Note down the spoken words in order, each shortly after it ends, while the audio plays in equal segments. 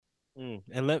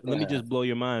And let me just blow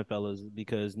your mind, fellas,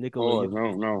 because Nikola Oh,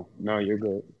 Jokic. no, you're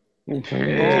good. Pause.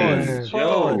 Hey, Pause.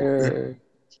 yo.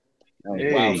 That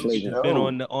was wild Hey, Jokic flavor. has been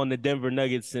yo. on the Denver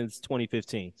Nuggets since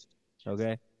 2015.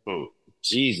 Okay. Oh,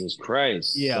 Jesus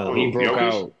Christ. Yeah. So he oh, broke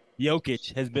Jokic? out.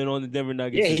 Jokic has been on the Denver Yeah,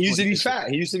 Nuggets he since used to be 2015.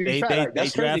 fat. He used to be They fat. they Like, they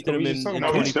that's crazy drafted because we him just talking in No,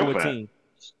 about he's him. still fat. 2014.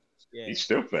 Yeah. He's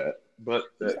still fat. But,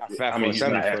 He's not fat I for mean, a he's not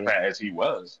seven as footer. fat as he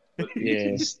was. But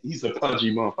Yeah. he's a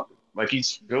pudgy motherfucker. Like,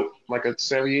 he's built like a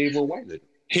Sarajevo white nigga.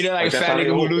 He look like Like, a that's fat how they nigga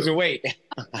who all losing built. weight.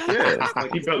 Yeah,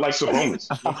 like he built like Sabonis.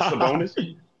 Remember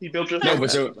Sabonis? He built just No, like but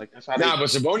that. so Like, that's how they. nah, but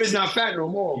Sabonis not fat no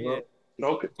more, Yeah. bro.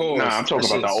 Okay. Nah, I'm Pause. That talking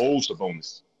about the shit's. old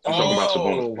Sabonis. I'm talking about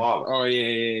Sabonis' Oh, father. oh yeah,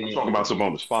 I'm yeah, talking yeah, about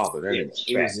Sabonis' father. That yeah. nigga's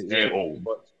He fat was yeah, and old.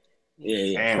 but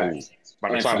yeah, And old. facts By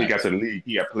the and time he got to facts. the league,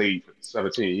 he had played for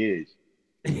 17 years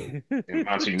in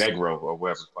Montenegro or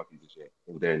wherever the fuck he was at.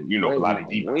 And then, Where's my Vlade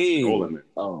Divac and all weed? them,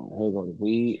 Oh, here goes the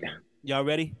weed. Y'all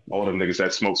ready? all them niggas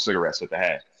that smoked cigarettes at the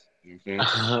half. You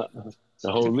know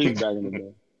The whole league back in the day.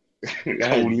 what I'm saying? Go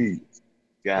Whole ahead. league. Go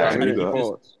Yeah, Try to ahead. keep nigga. this.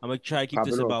 Pause. I'm gonna try to keep Pop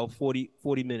this it off. about 40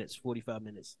 minutes, 45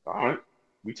 minutes. All right.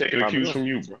 We taking the Pop it cues off. from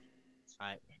you, bro. All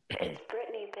right. It's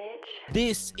Britney, bitch.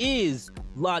 This is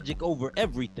Logic Over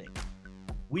Everything.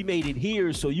 We made it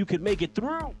here so you could make it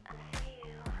through.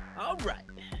 All right.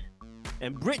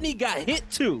 And Britney got hit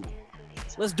too.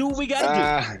 Let's do what we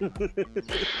gotta do.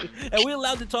 And we're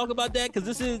allowed to talk about that because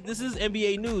this is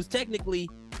NBA news. Technically,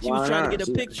 she was Why trying to not? get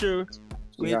a picture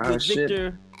with got her shit.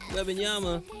 Victor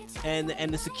Wembanyama,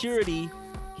 and the security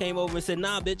came over and said,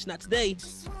 "Nah, bitch, not today."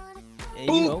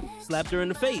 And slapped her in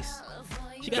the face.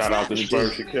 She got Shout out slapped. to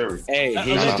Spurs security. Hey, Shout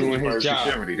he's out just to doing his Spurs job.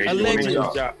 security. They doing Allegedly. their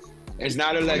His job. job. It's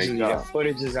not Doing their allegedly. job. The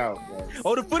footage is out, bro.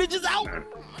 Oh, the footage is out. Man.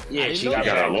 Yeah, didn't she know got She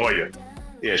got that. a lawyer.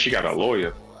 Yeah, she got a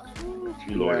lawyer.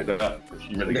 She lawyered up.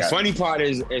 She really The got funny part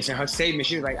is in her statement,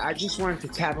 she was like, I just wanted to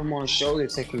tap him on the shoulder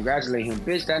to congratulate him.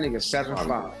 Bitch, that nigga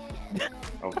 7'5".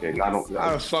 Okay, not on.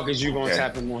 How the fuck is you gonna Okay.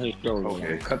 tap him on his shoulder? Okay,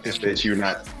 Man? Cut this bitch, you're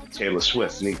not Taylor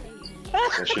Swift, neither.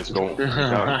 That shit's going. Oh, she's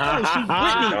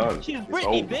Britney. Done. She's It's Britney,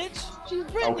 over. bitch. She's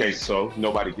Britney. Okay, so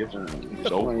nobody gives her.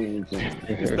 It's over.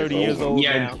 She's 30 years old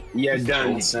Yeah, now. you're done,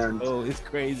 over. son. Oh, it's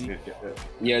crazy.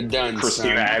 You're done,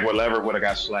 Christina son. Aguilera would have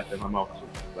got slapped in her mouth.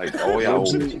 Like, oh yeah, old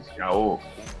bitches. Y'all old.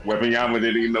 Wembanyama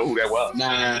didn't even know who that was.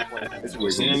 Nah, This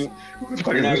was Sam, who the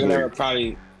fuck is this Aguilera nigga?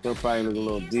 probably look a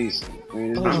little decent. I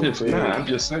mean, it's I'm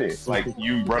just saying. Like,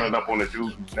 you running up on a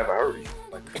dude who's never heard of you.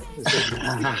 Like,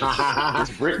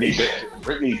 it's Britney, bitch.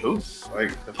 Britney who?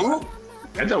 Like, the fuck?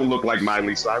 That don't look like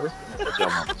Miley Cyrus.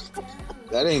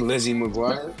 That ain't Lizzie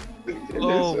McGuire.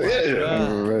 Oh, my yeah.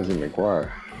 God. Reggie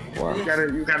McGuire. Wow. You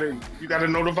gotta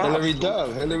know the Hillary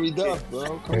vibe. Duff,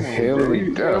 bro. Come on.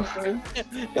 Hillary Duff.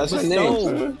 That's her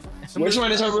Stone. name. Which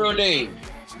one is her real name?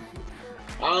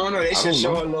 I don't know. They should don't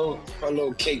show know. her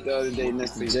little cake the other day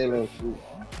next to J-Lo.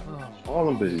 All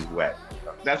them bitches whack.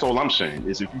 That's all I'm saying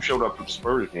is if you showed up to the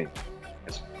Spurs game,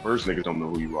 and Spurs niggas don't know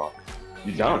who you are,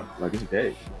 you done. Like, it's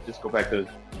dead. Just go back to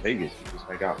Vegas. Just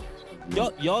hang out.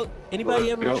 Y'all,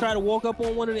 anybody ever Yo. try to walk up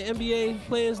on one of the NBA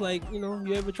players? Like,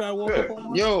 you ever try to walk up on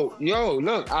one? Yo,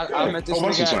 look, I met this Oh,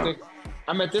 what's his nigga name?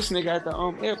 I met this nigga at the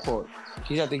airport.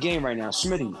 He's at the game right now,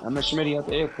 Smitty. I met Smitty at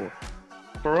the airport.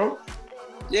 For real?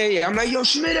 Yeah. I'm like, yo,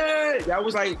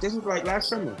 Smitty. This was like last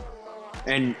summer.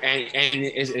 And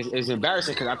it's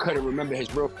embarrassing because I couldn't remember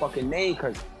his real fucking name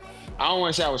because I don't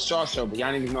want to say I was starstruck, but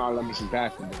y'all niggas know I love me some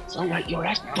basketball. So I'm like, yo,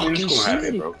 that's fucking It's gonna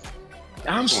happen, Smitty. bro.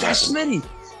 That's Smitty.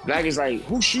 Black is like,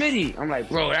 who's Smitty? I'm like,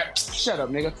 bro, shut up,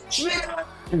 nigga. Smitty.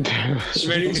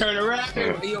 Smitty turned around.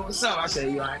 Hey, yo, what's up? I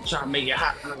said, yo, I ain't trying to make it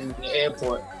hot in the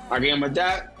airport. I gave him a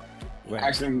dot, Right.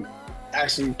 asked him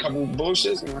a couple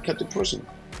bullshits, and I kept it pushing.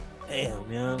 Damn,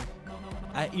 man.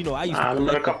 I used to I met a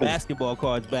collect couple. basketball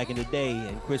cards back in the day,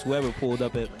 and Chris Webber pulled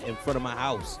up in front of my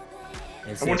house.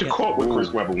 And I went to court with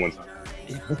Chris Webber one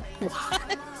time.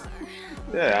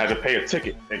 Yeah, I had to pay a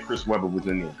ticket, and Chris Webber was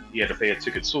in there. He had to pay a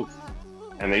ticket too.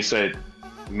 And they said,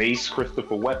 Mace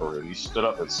Christopher Webber, and he stood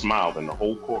up and smiled, and the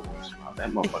whole courtroom smiled.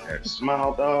 That motherfucker had a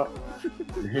smile, dog.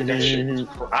 That shit,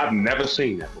 I've never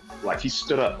seen that before. Like, he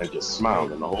stood up and just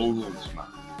smiled, and the whole room smiled.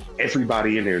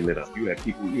 Everybody in there lit up. You had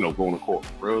people, going to court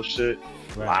for real shit.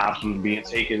 Right. Lives was being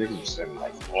taken. It was in,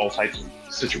 like, all types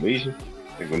of situations.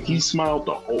 And when he smiled,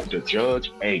 the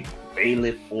judge, hey,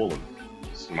 bailiff, all of them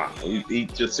smiled. He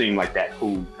just seemed like that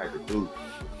cool type of dude.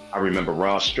 I remember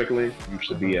Ross Strickland used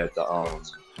to be at the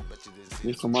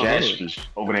He's from my Jazz hood. Street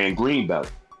over there in Greenbelt.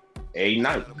 A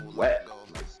night, wet,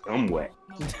 like I'm wet.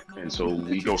 And so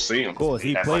we go see him. Of course,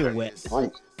 he had played like a wet.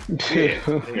 rope. Yeah, get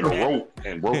a rope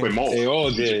and rope him off. They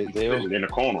all did. They all in the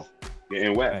corner,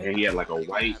 getting wet. Right. And he had like a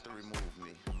white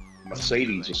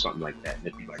Mercedes or something like that, and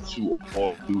it'd be like 2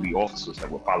 off-duty officers that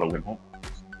would follow him home,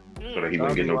 so that he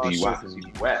wouldn't get no DUI because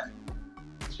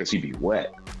he'd be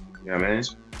wet. You know what I mean?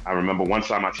 I remember one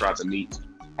time I tried to meet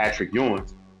Patrick Ewing,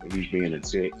 and he was being a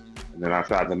dick, and then I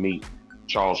tried to meet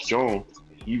Charles Jones,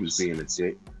 and he was being a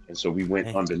dick, and so we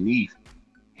went underneath,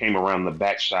 came around the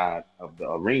backside of the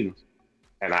arena,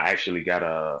 and I actually got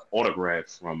a autograph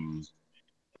from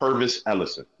Purvis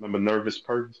Ellison. Remember Nervous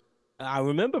Purvis? I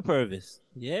remember Purvis.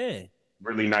 Yeah.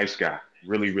 Really nice guy.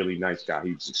 Really, really nice guy.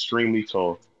 He was extremely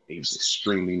tall. He was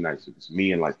extremely nice. It was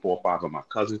me and like 4 or 5 of my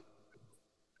cousins,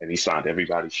 and he signed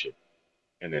everybody's shit.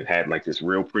 And it had like this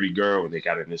real pretty girl, and they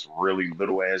got in this really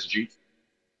little ass Jeep.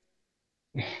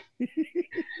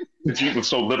 The Jeep was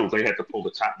so little they had to pull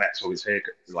the top back so his head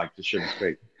could, like the shit was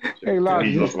fake. Hey, Lodge,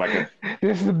 He looked like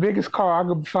this is the biggest car I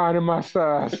could find in my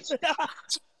size.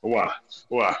 Why?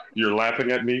 You're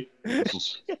laughing at me?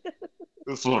 This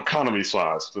is economy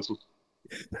size. This is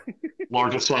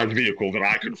largest size vehicle that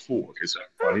I could afford. Is that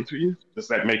funny to you? Does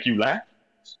that make you laugh?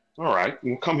 All right,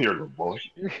 well, come here, little boy.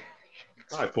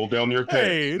 I pull down your pants.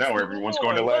 Hey, now everyone's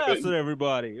going to laugh at you.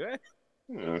 everybody. Right?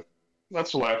 Yeah,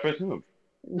 let's laugh at him.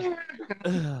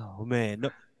 Oh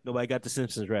man, nobody got the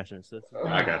Simpsons reference.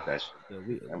 I got that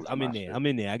shit. I'm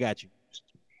in there. I got you.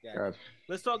 Gotcha.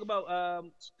 Let's talk about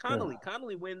Connolly.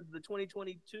 Connolly wins the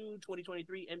 2022-2023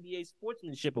 NBA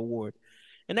Sportsmanship Award,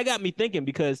 and that got me thinking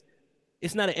because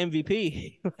it's not an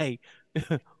MVP. Like,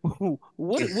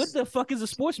 what the fuck is a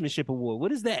Sportsmanship Award?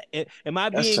 What is that? Am I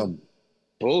being? That's some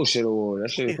bullshit award.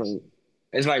 That shit.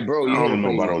 It's like, bro, you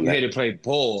here to play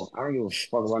ball. I don't give a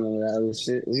fuck about none of that other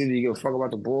shit. Either you give a fuck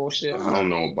about the bullshit. I don't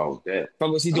know about that.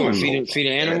 What was he doing?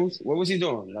 Feeding animals? What was he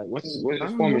doing? Like, what's his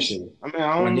formation? I mean,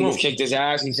 I don't know. Niggas kicked his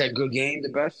ass. He said, "Good game, the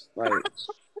best." Like,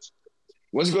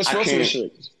 what's good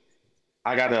sportsmanship?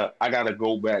 I gotta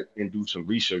go back and do some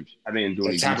research. I didn't do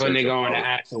any research. Type of nigga on the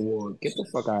Axe Award. Get the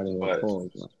fuck out of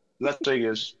here.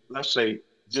 Let's say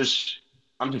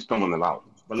I'm just throwing it out.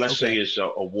 But let's say it's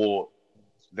an award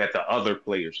that the other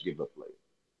players give a player.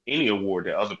 Any award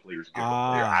that other players give a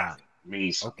player, I think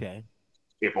means okay.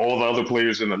 If all the other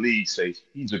players in the league say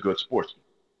he's a good sportsman,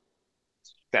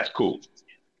 that's cool.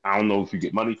 I don't know if you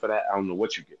get money for that. I don't know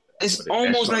what you get for that. It's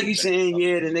almost like you saying,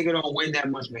 the nigga don't win that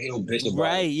much, but he'll bitch about it.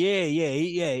 Right,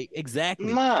 yeah,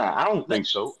 exactly. Nah, I don't think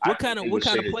so. What kind of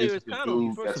player is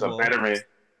Connolly? That's a veteran,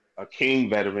 a king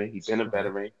veteran. He's been a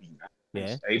veteran.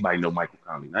 Yeah. Everybody know Michael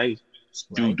Conley. Nice.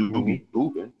 Dude be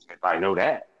hooping. Everybody know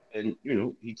that. And,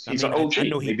 he's an OG. I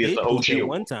know he Maybe did it's an OG at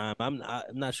one time. I'm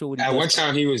not sure what he At does. one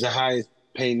time, he was the highest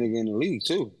paid nigga in the league,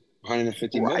 too.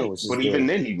 150 million. But even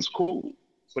then, he was cool.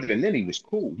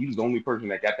 He was the only person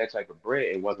that got that type of bread.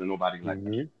 It wasn't nobody like,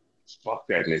 fuck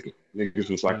that nigga. Niggas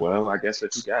was like, well, I guess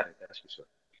that you got it. That's what's up.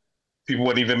 People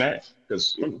wouldn't even mad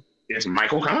because it's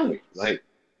Michael Conley. Like,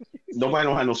 nobody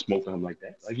don't have no smoke for him like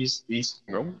that. Like he's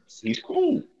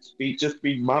cool. He just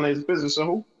be minding his business and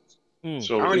hoop.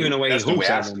 So I don't even know where he's hoops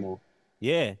at anymore.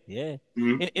 Yeah.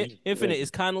 Infinite,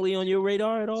 is Connolly on your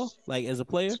radar at all? Like as a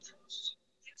player?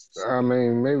 I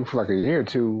mean, maybe for like a year or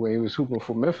two when he was hooping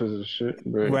for Memphis and shit.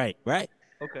 But, right.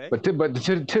 Okay. But to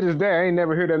this day, I ain't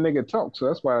never heard that nigga talk. So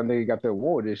that's why that nigga got the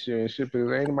award this year and shit.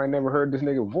 Because ain't nobody never heard this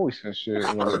nigga voice and shit.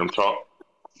 I heard him talk.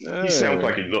 He sounds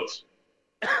like he looks.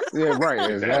 Yeah, right.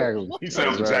 Exactly. He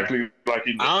sounds exactly like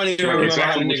he. I don't even remember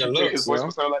how the nigga looks. His voice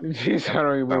would sound like. I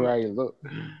don't even remember how he looked.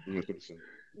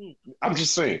 I'm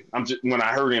just saying. When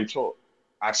I heard him talk,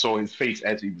 I saw his face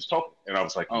as he was talking, and I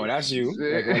was like, "Oh, that's you."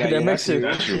 That makes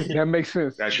sense. That makes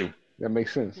sense. That's you. That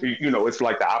makes sense. It's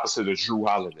like the opposite of Drew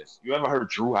Holiday. You ever heard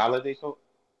Drew Holiday talk?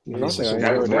 That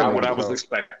was not what I was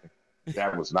expecting.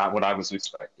 That was not what I was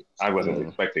expecting. I wasn't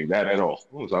expecting that at all.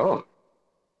 I was like, oh,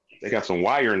 they got some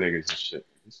wire niggas and shit.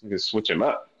 This niggas switch him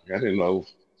up. I didn't know.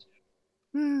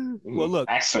 Well, look,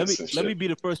 let me be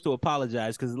the first to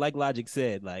apologize because, like Logic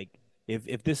said, like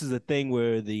if this is a thing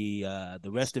where the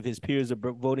rest of his peers are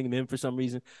voting him in for some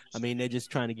reason, I mean they're just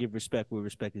trying to give respect where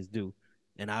respect is due,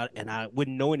 and I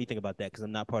wouldn't know anything about that because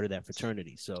I'm not part of that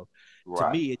fraternity. So to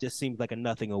me, it just seems like a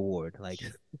nothing award. Like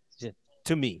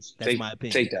to me, that's my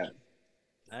opinion. Take that.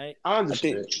 All right. I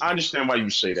understand why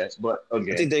you say that, but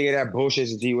again, I think they get that bullshit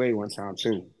to D-Wade one time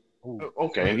too.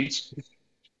 Okay,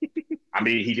 I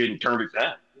mean, he didn't turn it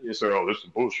down. He just said, "Oh, this is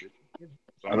bullshit."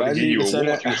 So I'm gonna give you a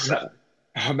award.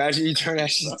 Imagine you turn that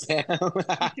shit down.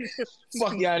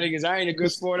 Fuck y'all niggas. I ain't a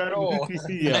good sport at all.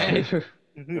 Yeah.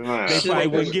 They probably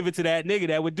wouldn't give it to that nigga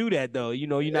that would do that though. You're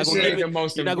not gonna give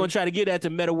it, you're not gonna try to get that to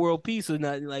Meta World Peace or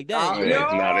nothing like that. No, they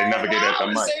never get that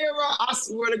to Mike. I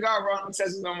swear to God, bro, I'm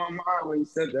testing on my mind when you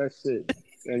said that shit.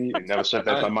 And you never said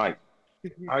that to Mike.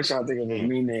 I was trying to think of a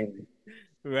new name.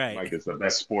 Right. Mike is the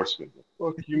best sportsman.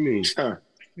 What do you mean? Huh.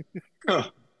 Huh.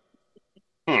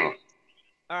 Hmm.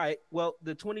 All right. Well,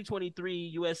 the 2023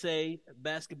 USA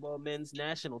basketball men's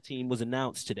national team was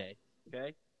announced today.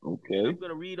 Okay. And Okay. I'm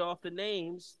gonna read off the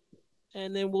names,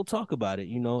 and then we'll talk about it.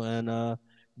 And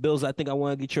Bills, I think I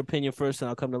want to get your opinion first, and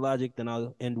I'll come to Logic. Then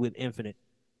I'll end with Infinite.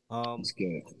 That's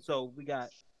good. So we got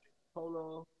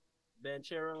Polo,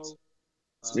 Banchero,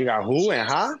 We got who and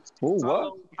how? Who,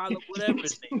 what? Whatever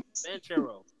his name,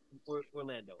 Banchero,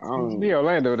 Orlando. The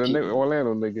Orlando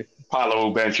nigga.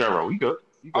 Paulo Banchero. He good.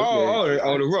 He good.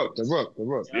 The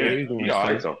Rook. Yeah. Yeah, he's doing He all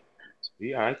right his thing. though.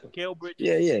 He all right though. Kale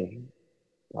Bridges. Yeah.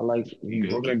 I like He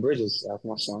good. Brooklyn Bridges. That's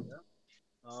my son.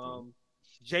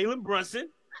 Jalen Brunson.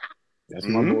 That's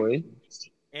my boy.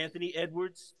 Anthony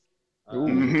Edwards.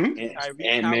 Mm-hmm. Tyrese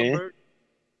Ant-Man. Halliburton.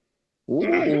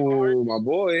 Ooh, my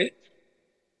boy.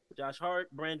 Josh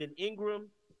Hart. Brandon Ingram.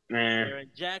 Man, Aaron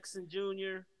Jackson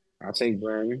Jr. I'll take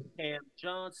Brandon. Cam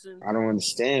Johnson. I don't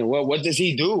understand. What does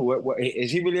he do? What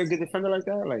is he really a good defender like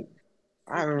that? Like,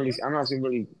 I'm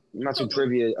not too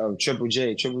privy of Triple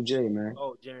J, man.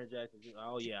 Oh, Jaren Jackson.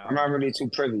 Oh yeah. I'm not really too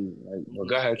privy. Like, but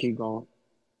go ahead, keep going.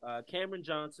 Cameron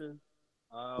Johnson,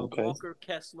 Okay. Walker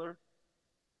Kessler,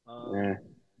 Yeah.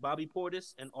 Bobby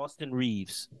Portis, and Austin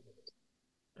Reeves.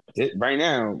 Right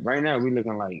now, we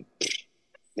looking like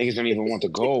niggas don't even want the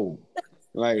gold.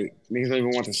 Like, niggas don't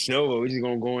even want the silver. We just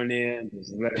gonna go in there and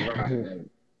just let it ride.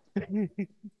 Like,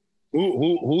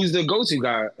 who's the go-to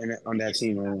guy on that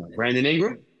team right now? Brandon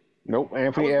Ingram? Nope,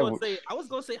 Anthony Edwards. I was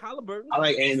gonna say Halliburton. I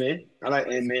like Ant-Man.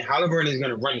 Halliburton is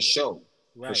gonna run the show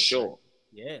for sure.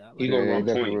 Yeah, He's gonna run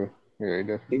point. Yeah, he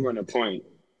definitely. He run the point.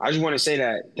 I just want to say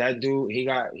that dude,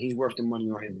 he's worth the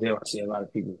money on his deal. I see a lot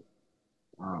of people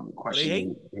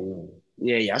questioning.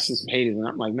 Yeah, I see some haters, and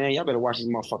I'm like, man, y'all better watch this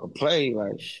motherfucker play.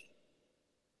 Like,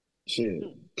 shit,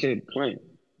 kid playing.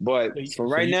 But for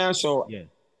right now,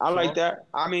 I like that.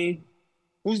 I mean,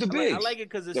 who's the big? I like it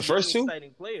because it's the first two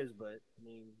exciting players, but I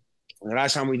mean, the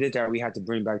last time we did that, we had to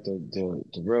bring back the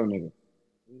real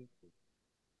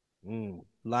nigga.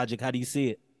 Logic, how do you see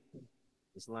it?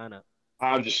 This lineup.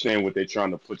 I understand what they're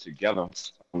trying to put together.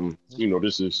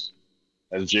 This is,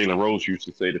 as Jalen Rose used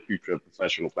to say, the future of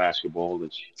professional basketball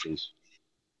is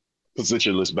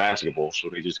positionless basketball. So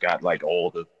they just got like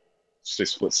all the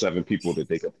 6'7" people that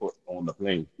they could put on the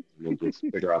plane and then just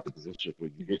figure out the position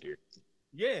when you get here.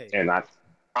 Yeah. And that's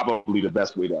probably the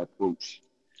best way to approach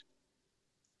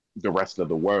the rest of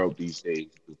the world these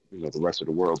days. The rest of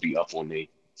the world be up on their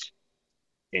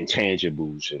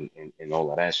intangibles and all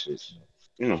of that shit.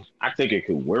 I think it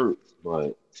could work,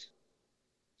 but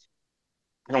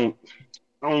I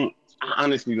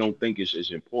honestly don't think it's as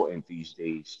important these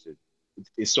days.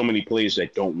 There's so many players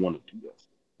that don't want to do that.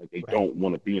 Like they don't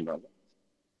want to be in that.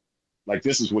 Like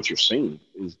this is what you're seeing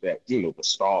is that the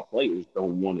star players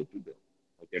don't want to do that.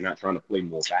 Like they're not trying to play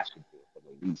more basketball for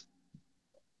the reason.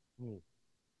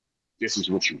 This is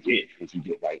what you get because you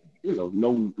get like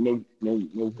no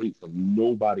hate from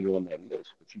nobody on that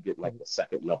list, but you get like the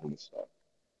second level of stuff.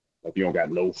 Like you don't got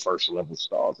no first level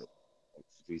stars. Like,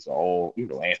 these are all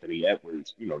Anthony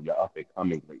Edwards. Your up and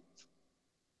coming greats.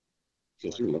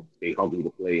 Just they hungry to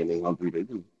play and they hungry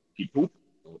to keep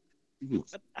hooping.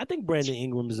 I think Brandon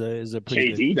Ingram is a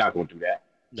pretty KD not gonna do that.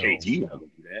 No. KD not gonna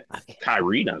do that.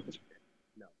 Kyrie not gonna do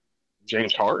that. No.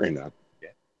 James Harden not gonna do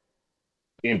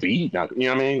that. Embiid not. You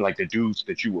know what I mean? Like the dudes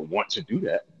that you would want to do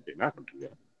that, they're not gonna do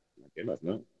that. Like, they're not.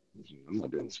 No. I'm not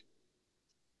doing this.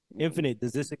 Infinite.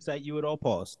 Does this excite you at all?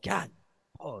 Pause. God.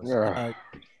 Pause.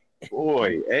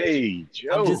 Boy, hey,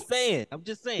 Joe. I'm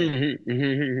just saying.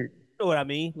 You know what I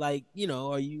mean? Like,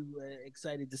 are you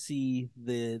excited to see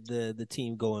the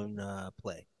team go and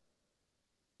play?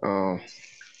 I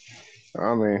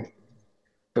mean,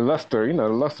 the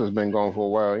luster's been going for a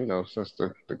while. Since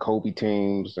the Kobe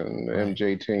teams and the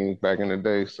MJ teams back in the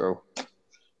day. So,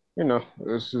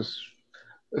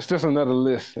 it's just another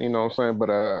list. You know what I'm saying? But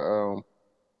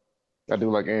I do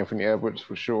like Anthony Edwards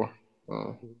for sure.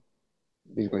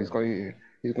 He's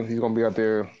gonna be out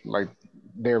there like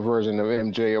their version of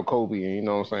MJ or Kobe. You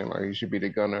know what I'm saying? Like he should be the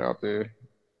gunner out there.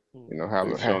 I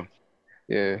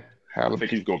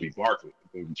think he's gonna be Barkley.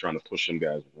 He's gonna be trying to push them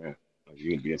guys around. Like, he's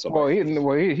gonna be in somebody. I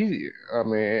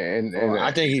mean, and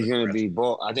I think he's gonna be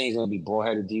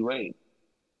ball-headed D-Wade.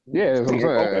 Yeah, that's what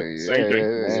I'm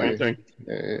saying. Same thing.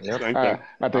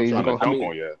 I think he's gonna dunk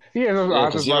on you. He's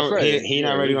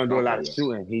not really gonna do a lot of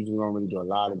shooting. He's just gonna really do a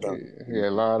lot of dunking. Yeah,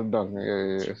 a lot of dunking.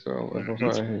 Yeah. So that's what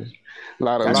I'm saying.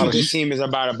 That's what this team is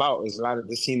about.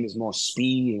 This team is more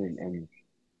speed and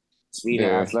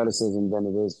athleticism than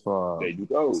it is for. There you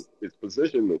go. It's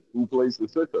position. Who plays the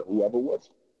center? Whoever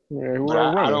was. Yeah, But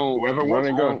I running. don't. Whoever Run wants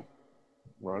and I gun. don't.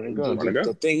 Run and gun. Run and gun.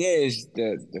 The thing is,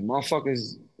 the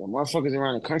motherfuckers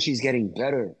around the country is getting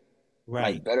better,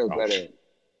 Right. like better.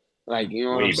 Like, you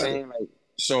know what Way I'm better. saying? Like,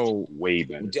 so Way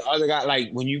better. the other guy, like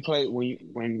when I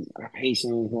hate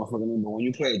saying this motherfucking name, but when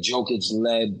you play a Jokic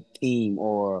led team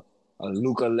or a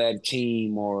Luka led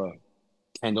team,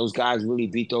 and those guys really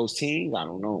beat those teams, I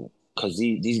don't know, because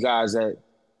these guys that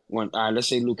let's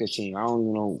say Luka's team, I don't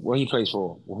even know what he plays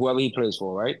for, whoever he plays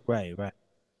for, right? Right.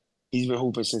 He's been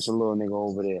hooping since a little nigga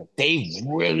over there. They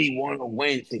really want to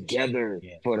win together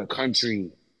for the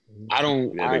country. I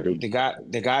don't. Yeah, they do.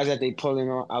 The guys that they pulling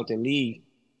out the league,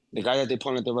 the guys that they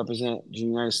pulling to represent the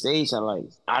United States are like,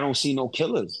 I don't see no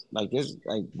killers. Like this,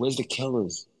 like where's the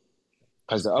killers?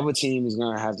 Because the other team is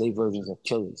gonna have their versions of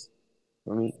killers.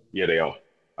 You know what I mean? Yeah, they are.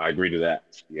 I agree to that.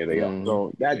 Yeah, they are.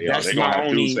 So They are. that's They're gonna not have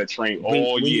only dudes that train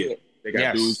all year. They got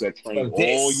yes, dudes that train for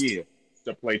this. all year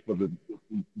to play for the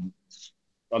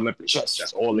Olympics. Just-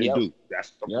 That's all they yep. do.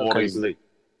 That's Yep, all they 'cause play.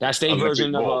 That's their Olympic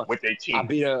version ball of with their team.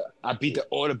 I beat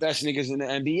all the best niggas in the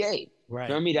NBA. Right. You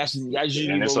know what I mean? That's usually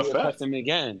And it's what a we're fact. accustomed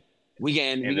again. We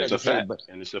And it's a fact.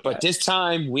 And it's a but fact. this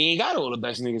time we ain't got all the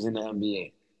best niggas in the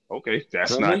NBA. Okay,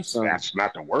 that's Really? not So- that's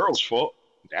not the world's fault.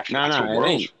 That's Nah, not nah, the it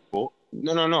world's ain't. fault.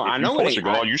 No. If I you know it ain't.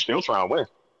 Portugal, you still trying to win.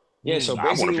 Yeah, so I wanna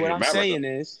basically be what I'm America. saying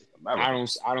is America.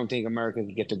 I don't think America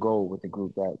can get the goal with the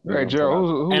group that Hey,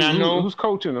 Joe, and I know who's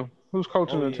coaching them? Who's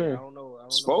coaching Oh, the yeah, I team? don't know.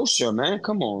 Spoelstra, man.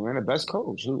 Come on, man. The best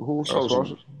coach. Who's Oh,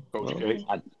 coaching? Spoelstra? Coach Oh. K.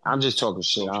 I'm just talking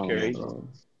shit. I Coach don't K. know.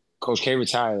 Coach K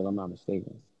retired, if I'm not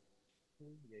mistaken.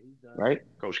 Yeah, he's done. Right?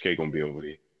 Coach K gonna be over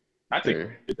there. I think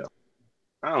Yeah.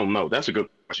 I don't know. That's a good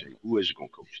question. Who is gonna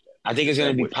coach that? I think it's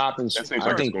gonna be That popping. seems I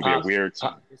like it's think gonna be a Pop- weird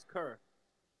team. It's Kerr.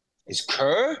 It's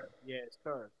Kerr? Yeah, it's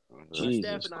Kerr. Jesus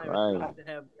Steph and I are Christ. glad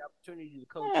to have the opportunity to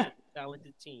coach a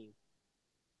talented team.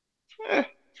 Eh,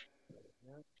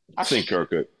 I think Kirk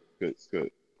could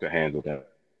handle that.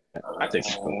 I think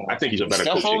he's a better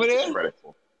Steph coach than over he gets there? credit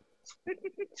for.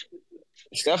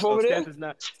 Steph over there?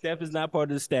 Steph is not part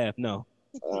of the staff. No.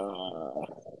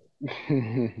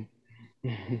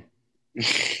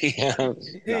 Yeah.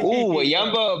 Ooh, a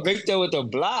Yamba Victor with the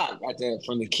block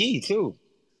from the key too.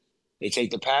 They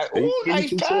take the pass. They Ooh, key nice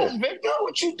too, pass, too. Victor.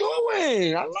 What you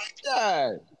doing? I like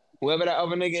that. Whoever that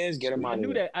other nigga is, get him out I of knew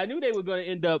here. that. I knew they were going to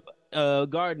end up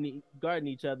guarding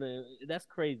each other. That's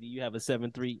crazy. You have a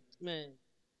 7-3 man.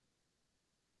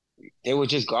 They were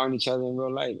just guarding each other in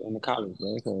real life in the college.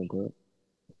 Man. That's all good.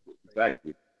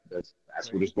 Exactly. That's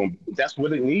what it's going. That's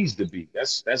what it needs to be.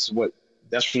 That's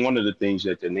one of the things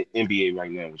that the NBA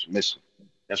right now is missing.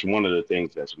 That's one of the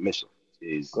things that's missing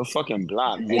is Good fucking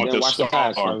block. you And want then the watch the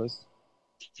pass, star fellas.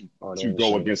 Oh, to there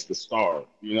go shit. against the star.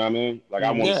 You know what I mean? Like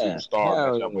I want to see Yeah. the star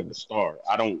Hell match up yeah. with the star.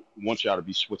 I don't want y'all to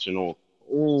be switching on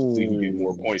Ooh. so you can get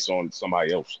more points on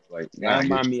somebody else. Like That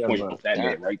remind me of points a- off that that-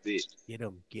 man right there. Get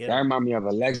him. That remind me of a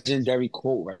legendary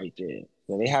quote right there.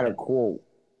 So they had a quote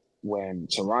when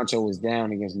Toronto was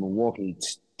down against Milwaukee,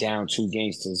 down 2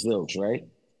 games to zilch, right?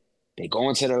 They go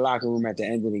into the locker room at the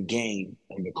end of the game,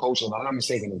 and the coach, if I'm not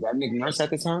mistaken, is that Nick Nurse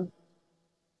at the time?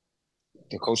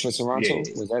 The coach for Toronto? Yeah.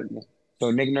 Was that?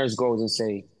 So Nick Nurse goes and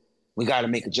say, we got to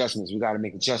make adjustments.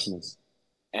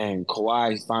 And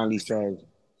Kawhi finally said,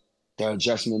 the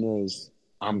adjustment is,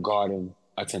 I'm guarding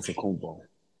Antetokounmpo.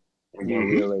 And then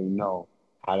we already know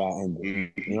how that ended.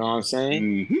 Mm-hmm. You know what I'm saying?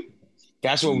 Mm-hmm.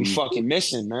 That's what we fucking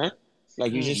missing, man.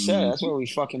 Like you just said, that's what we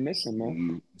fucking missing,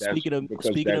 man. Mm-hmm.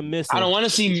 Speaking of missing, I don't want to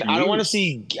see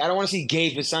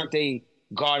Gabe Visante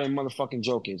guarding motherfucking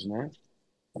Jokers, man.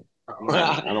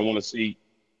 I don't want to see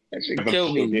That shit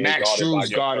killed me. being Max guarded by Struz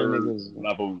your guarding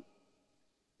niggas.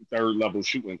 third level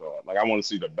shooting guard. Like I want to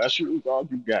see the best shooting guard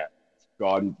you got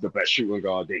guarding the best shooting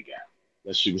guard they got.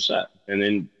 Let's shoot a shot. And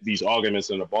then these arguments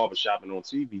in the barbershop and on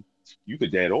TV, you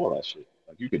could dead all that shit.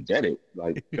 Like you could dead it.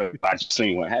 Like 'cause I just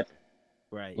seen what happened.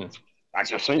 right? I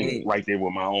just seen it right there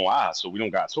with my own eyes, so we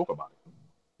don't gotta talk about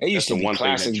it. It used That's to the be one thing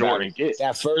that classic. Jordan gets.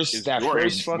 That first Jordan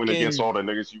fucking. went against all the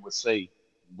niggas you would say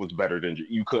was better than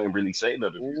you couldn't really say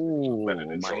that it was better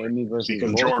than Jordan. Miami versus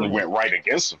Because Boston. Jordan went right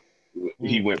against him.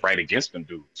 He went right against them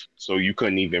dudes. So you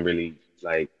couldn't even really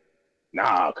like,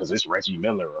 because it's Reggie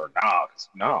Miller or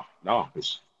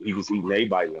because he was eating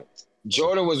everybody up.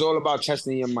 Jordan was all about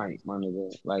testing your mic, my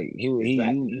nigga. Like he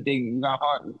think you got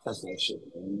heart, test that shit.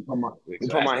 You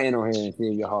put my hand on here and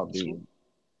feel your heart beating.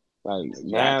 Like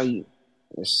now,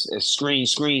 it's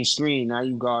screen. Now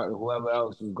you got whoever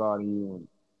else is guarding you.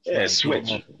 Yeah,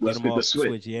 switch. Let's get the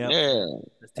switch. Yeah.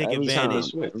 Let's take Every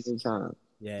advantage. Time. Every time.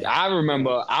 Yeah. I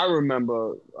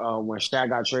remember when Shaq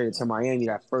got traded to Miami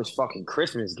that first fucking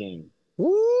Christmas game.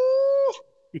 Woo!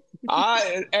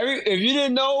 If you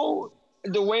didn't know,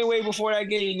 the way before that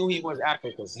game, you knew he was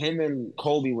active because him and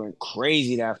Kobe went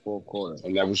crazy that fourth quarter.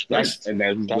 And that was great. And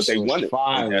that was what they wanted.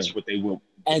 Fire. And that's what they will.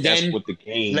 And that's then what the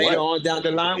game later was. on down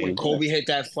the line, when Kobe hit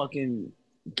that fucking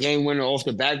game winner off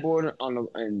the backboard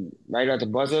and right at the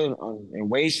buzzer in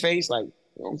Wade's face, like,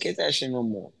 you don't get that shit no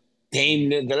more. Dame,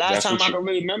 the last time I can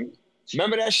really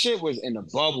remember that shit was in the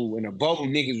bubble. In the bubble,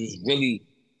 niggas was really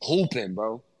hooping,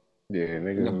 bro. Yeah,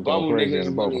 niggas in the bubble,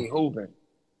 niggas really hooping.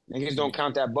 Niggas don't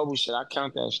count that bubble shit. I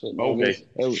count that shit. Okay,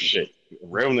 shit.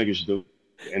 Real niggies do.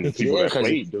 And the people that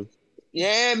played do.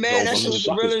 Yeah, man, that shit was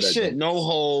the realest shit. No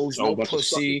hoes, no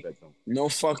pussy, no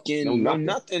fucking, no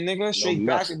nothing, nigga. Straight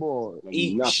basketball.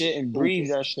 Eat shit and breathe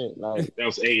that shit. Like that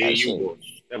was AAU boys.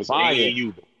 That was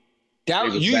AAU boys.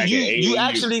 That you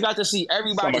actually got to see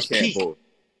everybody's peak.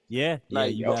 Yeah,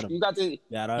 like you got to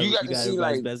see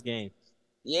like best game.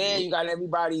 Yeah, you got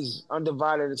everybody's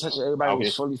undivided attention. Everybody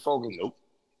was fully focused. Nope.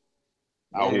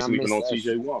 Out here sleeping on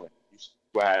TJ Warren.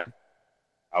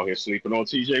 Out here sleeping on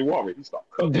TJ Warren. He started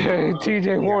cooking.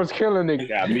 TJ Warren's killing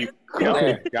niggas.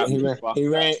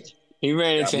 He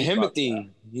ran into Himothy.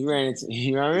 He ran into,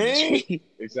 you know what I mean?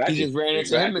 Exactly. He just ran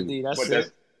into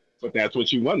Himothy. But that's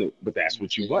what you wanted. That's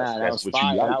what you want. That's what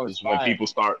you want. Is when people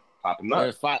start popping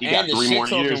up. He got 3 more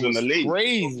years in the league.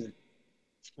 Crazy.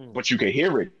 But you could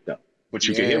hear it though. But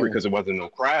you could hear it because it wasn't no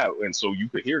crowd, and so you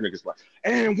could hear niggas like,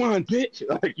 "And one bitch,"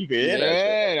 like you could hear that.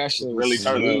 Yeah, that shit really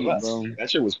turned it up. Bro.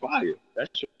 That shit was fire. That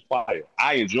shit was fire.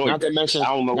 I enjoyed it.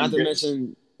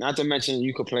 Not to mention,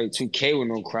 you could play 2K with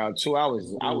no crowd too. I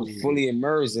was fully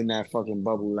immersed in that fucking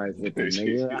bubble life with them,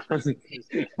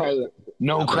 nigga.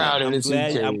 No crowd in the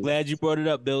 2K. I'm glad you brought it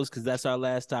up, Bills, because that's our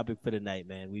last topic for the night,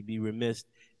 man. We'd be remiss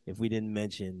if we didn't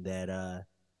mention that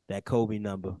that Kobe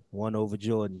number 1 over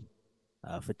Jordan.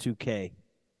 For 2K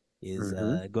is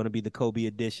going to be the Kobe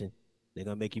edition. They're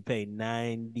going to make you pay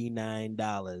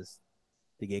 $99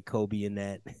 to get Kobe in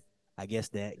that, I guess,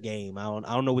 that game. I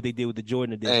don't know what they did with the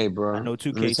Jordan edition. Hey, bro. I know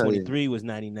 2K23 was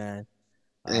 $99.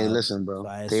 Hey, listen, bro.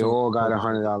 They all got a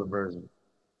 $100 version.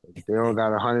 They all got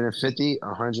 150,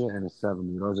 100, and a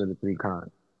 70. Those are the 3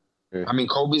 kinds. Yeah. I mean,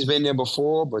 Kobe's been there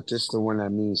before, but this is the one that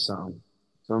means something.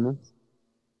 Feel me?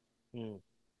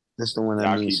 This is the one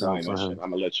that means something for him.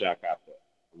 I'm going to let y'all cop that.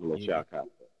 You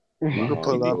can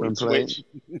pull up and play.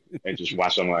 And just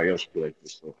watch somebody else play.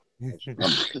 So, you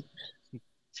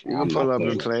can pull up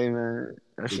and play, man.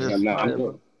 I'm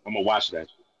going to watch that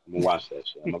shit. I'm going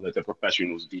to let the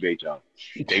professionals do their job.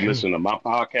 They listen to my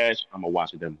podcast, I'm going to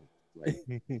watch them. Like,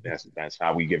 that's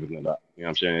how we giving it up. You know what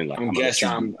I'm saying? Like,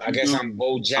 I guess I'm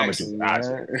Bo Jackson.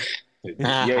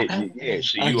 Yeah.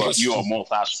 So you're a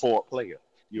multi-sport player.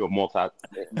 You're a you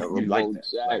like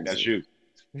that. Like, that's you.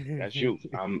 That's you.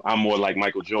 I'm more like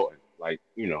Michael Jordan. Like,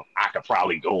 you know, I could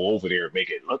probably go over there and make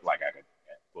it look like I could do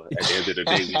that. But at the end of the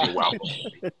day, we know where I'm supposed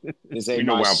to be. We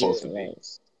know where I'm supposed to be.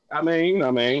 I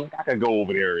mean, I could go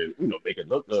over there and, you know, make it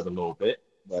look good a little bit.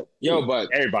 But but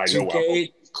everybody know where I'm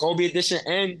Kobe edition,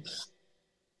 and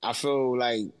I feel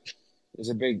like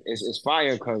it's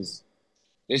fire because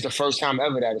it's the first time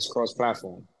ever that it's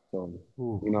cross-platform. So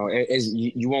you know,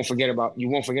 you won't forget about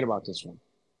this one.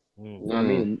 You know what I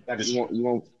mean?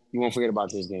 You won't forget about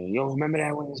this game. Yo, remember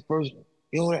that when it's first?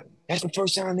 Yo, that's the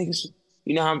first time niggas.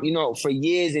 You know how for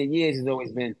years and years it's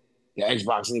always been the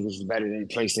Xbox niggas is better than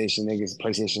PlayStation niggas.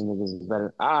 PlayStation niggas is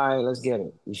better. All right, let's get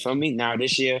it. You feel me? Now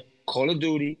this year, Call of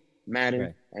Duty,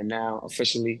 Madden, and now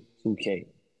officially 2K.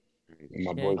 And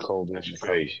my boy Kobe. That's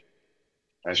crazy.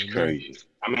 That's crazy.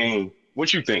 I mean,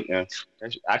 what you think, man?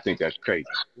 I think that's crazy.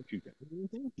 What you think?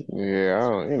 Yeah, I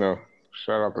don't,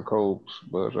 shout out to Kobe,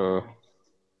 but I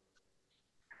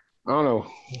don't know.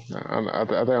 I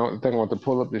think I want to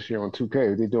pull up this year on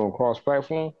 2K. They doing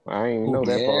cross-platform. I ain't even know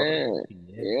that part.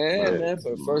 Yeah, man,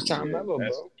 for the first time ever,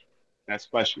 bro. That's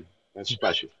special. That's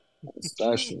special.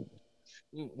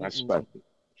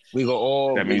 We go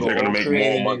all. That means they're gonna make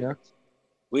more money.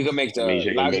 We can make the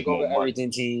Logic Over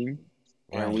Everything team,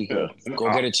 and we can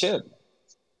go get a chip.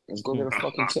 Let's go get a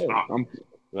fucking chip.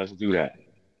 Let's do that.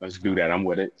 I'm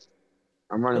with it.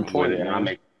 I'm running point.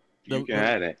 You can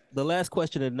have that. The last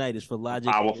question of the night is for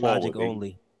Logic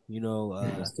only.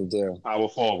 That's the deal. Power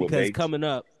forward, because coming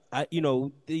up, I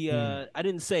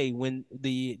didn't say when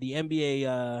the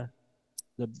NBA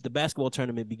the basketball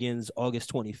tournament begins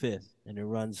August 25th and it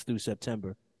runs through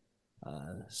September.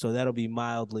 So that'll be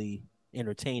mildly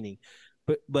entertaining.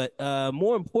 But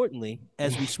more importantly,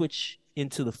 as we switch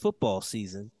into the football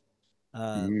season,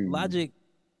 Logic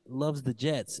loves the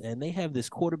Jets, and they have this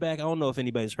quarterback. I don't know if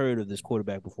anybody's heard of this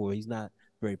quarterback before. He's not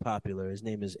very popular. His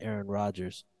name is Aaron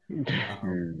Rodgers.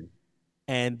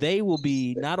 And they will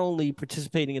be not only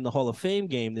participating in the Hall of Fame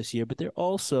game this year, but they're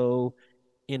also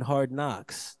in Hard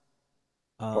Knocks.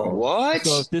 What?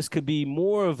 So if this could be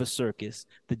more of a circus,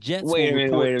 the Jets Wait will a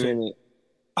report minute.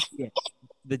 Yeah,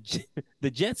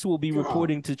 the Jets will be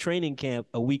reporting to training camp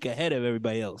a week ahead of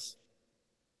everybody else.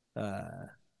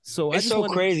 So I It's just so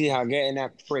want crazy how getting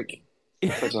that prick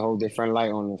puts a whole different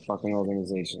light on the fucking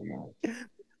organization, man.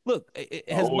 look. An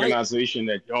Has Mike organization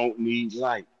that don't need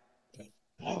light.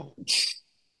 But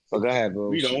go ahead, bro.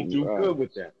 We don't do good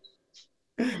with that.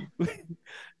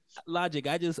 Logic?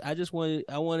 I just want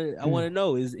to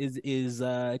know is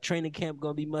training camp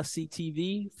gonna be must see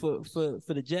TV for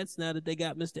the Jets now that they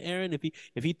got Mr. Aaron?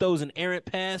 If he throws an errant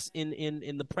pass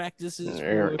in the practices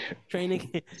for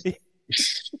training,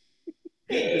 is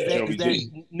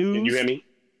that news? Can you hear me?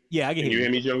 Yeah, I can hear you.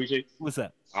 Can you hear me, Joey G? What's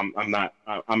up? I'm not.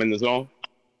 I'm in the zone.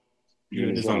 You're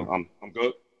in the zone. I'm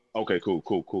good. Okay,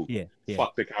 cool. Yeah.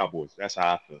 Fuck the Cowboys. That's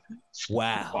how I feel.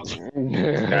 Wow.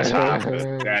 That's how I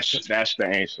feel. That's the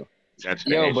answer. That's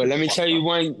the answer. But let me tell you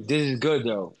one. This is good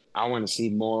though. I want to see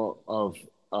more of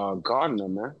Gardner,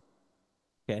 man.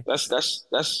 Okay. That's that's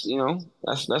what this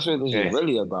is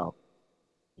really about.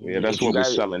 Yeah, that's what we're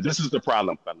selling. This is the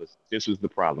problem, fellas.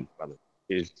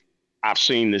 Is I've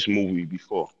seen this movie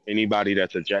before. Anybody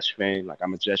that's a Jets fan, like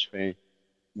I'm a Jets fan,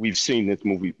 we've seen this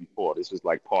movie before. This is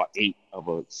like part 8 of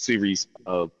a series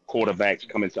of quarterbacks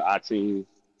coming to our team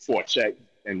for a check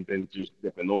and then just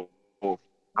dipping off.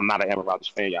 I'm not an Aaron Rodgers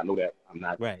fan. Y'all know that. I'm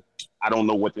not. Right. I don't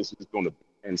know what this is going to be.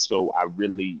 And so I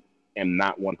really am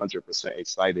not 100%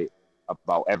 excited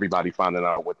about everybody finding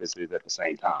out what this is at the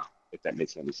same time, if that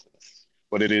makes any sense.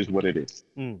 But it is what it is.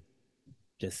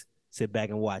 Just sit back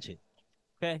and watch it.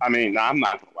 Okay. I mean, I'm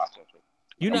not going to watch it.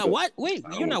 You're not what? Wait,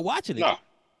 you're not watching it?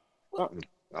 No.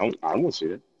 I won't see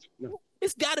it. No.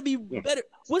 It's got to be better.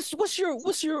 What's your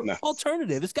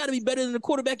alternative? It's got to be better than the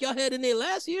quarterback y'all had in there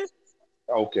last year.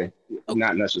 Okay.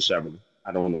 Not necessarily.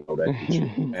 I don't know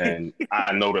that. And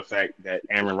I know the fact that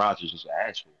Aaron Rodgers is an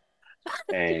asshole.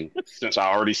 And since I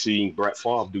already seen Brett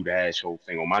Favre do the asshole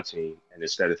thing on my team, and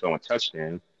instead of throwing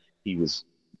touchdowns, he was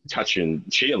touching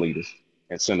cheerleaders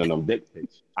and sending them dick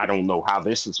pics. I don't know how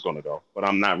this is going to go, but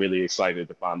I'm not really excited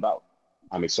to find out.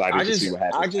 I'm excited to see what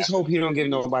happens. I just hope he don't give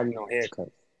nobody no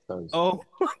haircut. Oh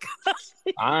my God.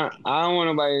 I don't want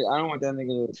nobody. I don't want that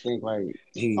nigga to think like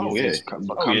he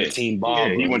become a team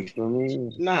barber.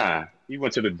 Yeah, he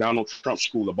went to the Donald Trump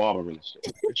School of Barbering.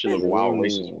 That shit look wild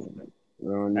racist.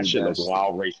 That shit looks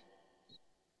wild racist.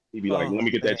 He'd be like, "Let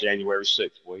me get that January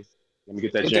 6th, boy. Let me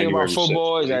get that January 6th." The thing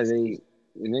about football is that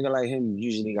a nigga like him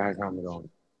usually got his helmet on.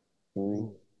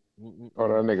 Oh,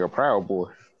 that nigga proud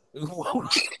boy.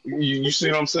 You see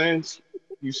what I'm saying?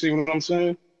 You see what I'm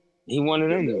saying? He one of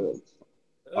them.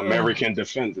 American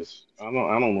defenders. I don't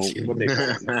know what they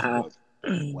call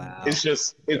it. Wow. It's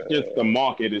just the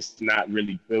market is not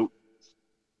really built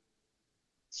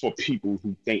for people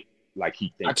who think like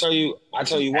he thinks. I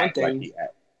tell you one thing. Like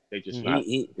they just not.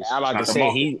 I'm about to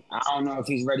say I don't know if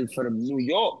he's ready for the New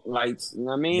York lights. You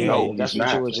know what I mean? No, that's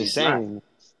what you were just saying.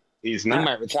 He's not. He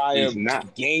might retire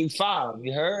game 5.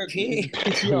 You heard?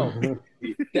 Yo,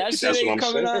 that shit ain't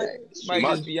coming out. Might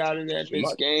just be out of that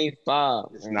bitch game 5.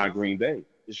 It's not Green Bay.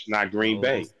 It's not Green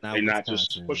Bay. They're not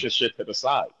just pushing shit to the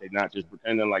side. They're not just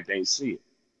pretending like they ain't see it.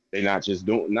 They're not just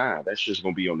doing That shit's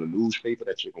gonna be on the newspaper.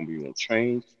 That shit gonna be on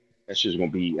trains. That shit's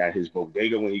gonna be at his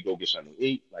bodega when he go get something to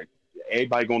eat. Like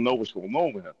everybody gonna know what's going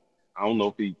on with him. I don't know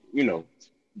if he,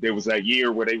 there was that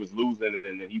year where they was losing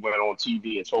and then he went on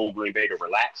TV and told Green Bay to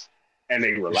relax, and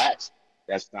they relaxed.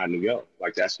 That's not New York.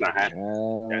 Like that's not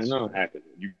happening. That's not happening.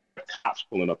 You got cops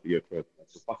pulling up to your crib. What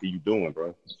the fuck are you doing,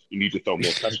 bro? You need to throw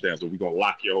more touchdowns, or we gonna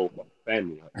lock your whole fucking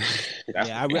family up.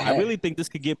 I really think this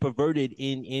could get perverted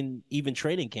in even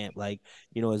training camp. Like,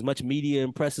 as much media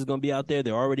and press is going to be out there,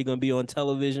 they're already going to be on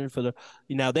television for the.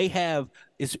 Now they have.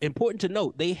 It's important to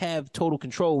note they have total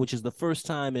control, which is the first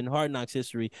time in Hard Knocks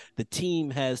history the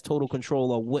team has total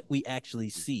control on what we actually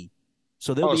see.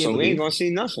 So they'll be able we ain't gonna see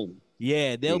nothing.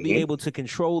 Yeah, they'll be able to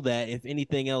control that if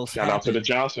anything else. Shout out to the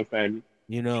Johnson family.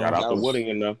 Shout out to Woody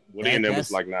and them. Woody and them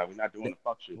was like, "Nah, we're not doing the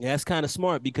fuck shit." Yeah, that's kind of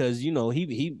smart because he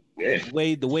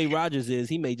the way Rodgers is,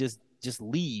 he may just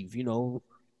leave.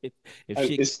 If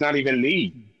it's not even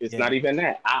leave. It's not even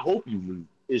that. I hope you leave.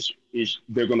 Is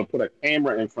they're gonna put a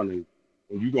camera in front of you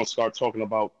and you're gonna start talking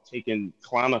about taking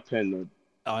Klonopin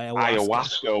or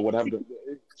ayahuasca or whatever.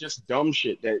 It's just dumb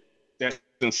shit that's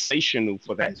sensational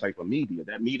for that type of media.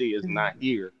 That media is not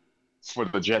here for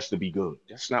the Jets to be good.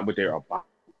 That's not what they're about.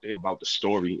 They're about the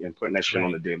story and putting that shit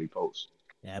on the Daily Post.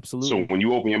 Absolutely. So when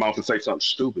you open your mouth and say something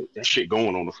stupid, that shit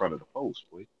going on the front of the Post,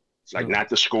 boy. It's like not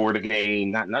the score of the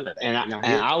game, not none of that. And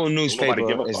our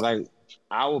newspaper is like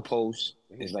our Post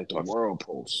is like the World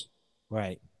Post.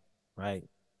 Right.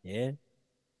 Yeah.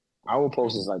 Our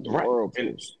post is like the Right. world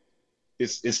And post.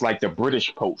 it's like the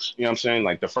British Post. You know what I'm saying?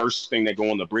 Like the first thing that go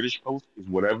on the British Post is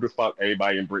whatever the fuck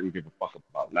everybody in Britain give a fuck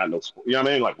about. Not no sport. You know what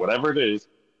I mean? Like whatever it is.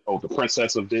 Oh, the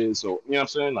princess of this, or you know what I'm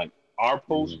saying? Like our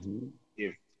post, Mm-hmm.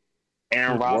 if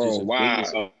Aaron Rodgers is dating Worldwide.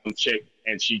 some chick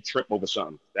and she trip over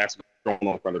something, that's going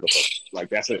on in front of the post. Like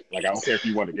that's it. Like I don't care if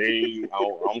you won the game. I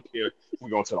don't care if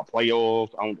we go to the playoffs.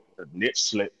 I don't the nip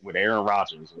slip with Aaron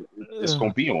Rodgers. It's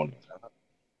gonna be on there.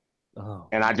 Oh.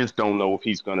 And I just don't know if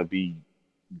he's gonna be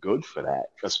good for that,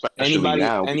 especially Anybody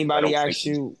now because I anybody don't think ask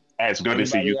he's you as good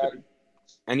as he anybody used to ask,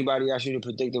 be. anybody ask you to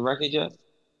predict the record yet?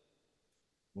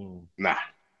 Mm. Nah,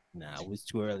 Nah, it was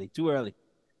too early. Too early.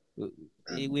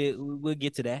 We'll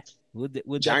get to that. We'll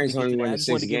Giants definitely get only to that. won I the just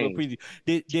wanted to six give a games.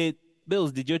 preview. Did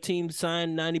Bills? Did your team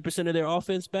sign 90% of their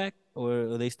offense back, or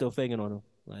are they still faking on them?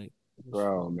 Like,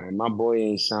 Bro, man, my boy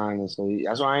ain't signing, so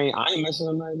that's why I ain't messing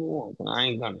with him not even once. I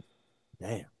ain't gonna.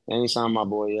 damn. They ain't signed my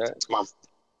boy yet.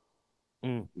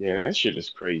 Mm. yeah, that shit is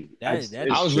crazy. That It's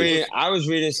just I was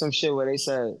reading some shit where they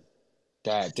said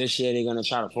that this year they're gonna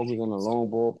try to focus on the long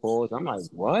ball pulls. I'm like,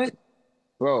 what,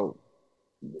 bro?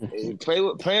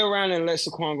 Play around and let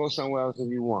Saquon go somewhere else if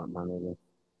you want, my nigga.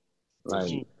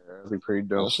 Like That'd be pretty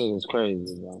that dope. shit is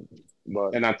crazy, bro.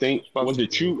 But and I think fuck was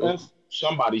it you, it. F?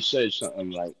 Somebody said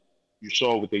something like you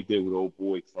saw what they did with old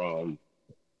boy from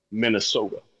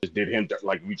Minnesota. Just did him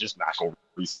like we just not gonna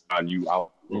resign you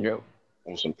out Yep.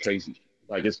 on some crazy shit.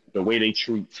 Like it's the way they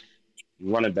treat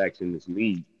running backs in this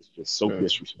league is just so Yeah.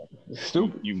 disrespectful. It's You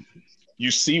stupid. you you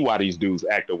see why these dudes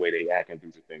act the way they act and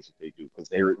do the things that they do because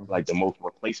they're like the most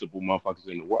replaceable motherfuckers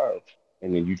in the world.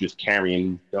 And then you just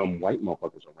carrying these dumb white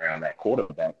motherfuckers around that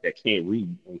quarterback that can't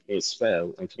read and can't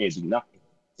spell and can't do nothing.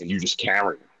 And you just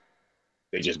carry them.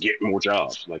 They just get more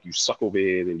jobs. Like you suck over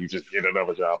here and you just get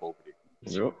another job over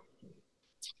there. Yep.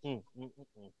 Well,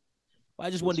 I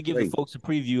just wanted It's to give the great. folks a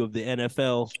preview of the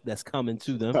NFL that's coming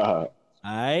to them. All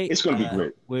right. It's gonna be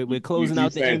great. We're closing You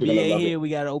out the fans are gonna NBA love here. it. We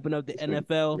got to open up the It's gonna be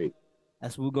NFL. great.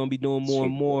 That's what we're gonna be doing It's more gonna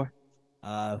and be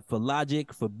great. more. For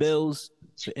Logic, for Bills,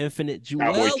 for Infinite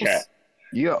Cowboy Cat. Jewels.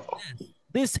 Yo.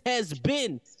 This has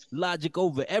been Logic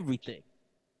Over Everything.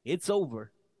 It's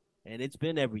over, and it's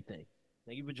been everything.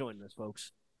 Thank you for joining us,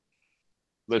 folks.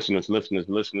 Listeners, we're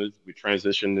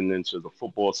transitioning into the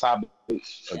football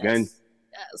topics. Again,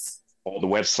 Yes. all the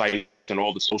websites and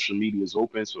all the social media is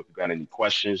open. So if you got any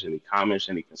questions, any comments,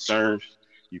 any concerns,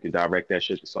 you can direct that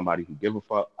shit to somebody who give a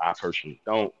fuck. I personally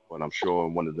don't, but I'm sure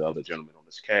one of the other gentlemen on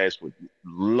this cast would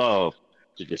love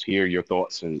to just hear your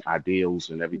thoughts and ideals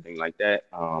and everything like that.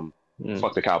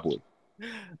 Fuck the Cowboys.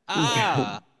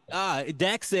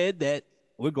 Dak said that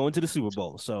we're going to the Super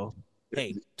Bowl. So, hey, There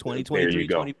you 2023,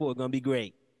 go. 24 going to be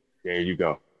great. There you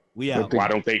go. We But out. Why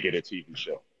don't they get a TV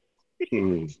show?